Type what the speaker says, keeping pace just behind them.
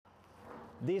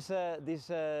This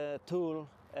tool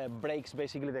breaks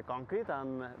basically the concrete,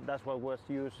 and that's what was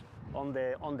used on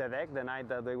the deck the night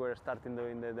that they were starting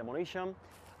doing the demolition.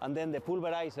 And then the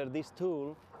pulverizer, this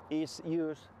tool, is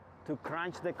used to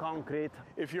crunch the concrete.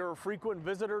 If you're a frequent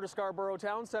visitor to Scarborough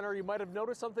Town Centre, you might have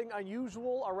noticed something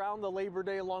unusual around the Labor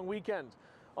Day long weekend.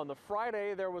 On the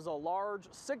Friday, there was a large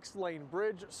 6-lane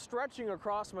bridge stretching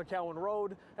across McCowan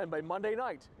Road, and by Monday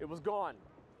night, it was gone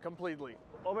completely.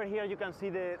 Over here you can see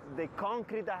the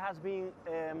concrete that has been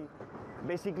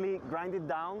basically grinded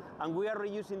down, and we are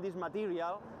reusing this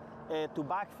material to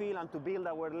backfill and to build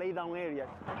our laydown area.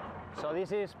 So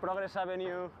this is Progress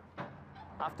Avenue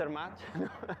aftermath.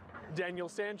 Daniel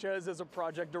Sanchez is a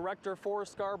project director for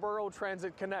Scarborough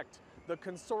Transit Connect, the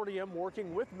consortium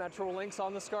working with Metrolinx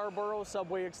on the Scarborough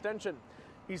subway extension.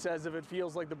 He says if it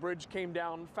feels like the bridge came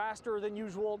down faster than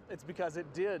usual, it's because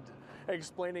it did.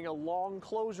 Explaining a long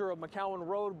closure of McCowan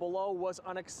Road below was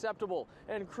unacceptable,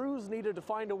 and crews needed to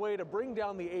find a way to bring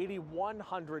down the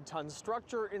 8,100-ton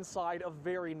structure inside a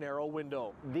very narrow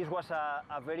window. This was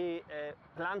a very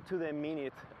planned to the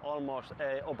minute almost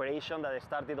operation that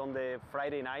started on the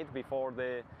Friday night before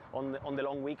on the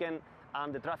long weekend,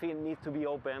 and the traffic needs to be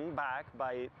open back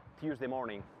by Tuesday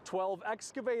morning. 12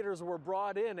 excavators were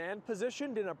brought in and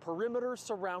positioned in a perimeter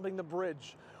surrounding the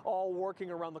bridge, all working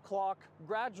around the clock,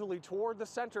 gradually toward the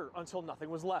center until nothing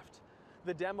was left.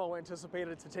 The demo,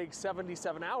 anticipated to take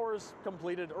 77 hours,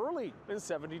 completed early in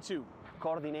 72.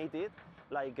 Coordinated,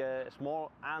 like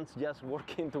small ants just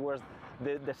working towards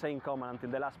the same command until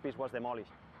the last piece was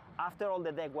demolished. After all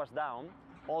the deck was down,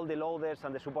 all the loaders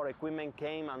and the support equipment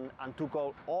came and took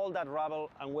all that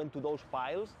rubble and went to those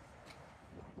piles.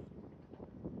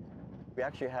 We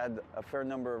actually had a fair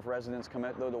number of residents come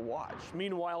out though to watch.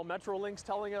 Meanwhile, Metrolinx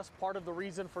telling us part of the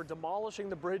reason for demolishing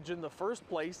the bridge in the first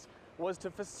place was to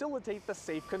facilitate the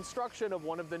safe construction of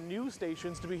one of the new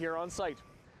stations to be here on site.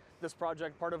 This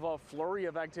project part of a flurry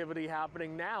of activity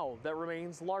happening now that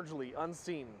remains largely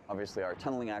unseen. Obviously our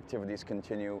tunneling activities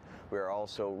continue. We are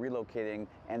also relocating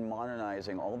and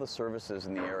modernizing all the services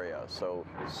in the area. So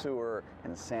sewer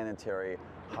and sanitary,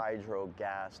 hydro,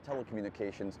 gas,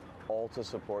 telecommunications, all to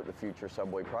support the future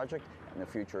subway project and the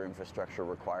future infrastructure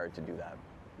required to do that.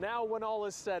 Now, when all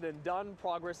is said and done,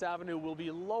 Progress Avenue will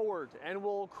be lowered and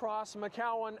will cross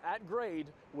McCowan at grade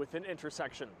with an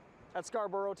intersection. At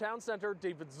Scarborough Town Centre,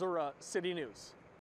 David Zura, City News.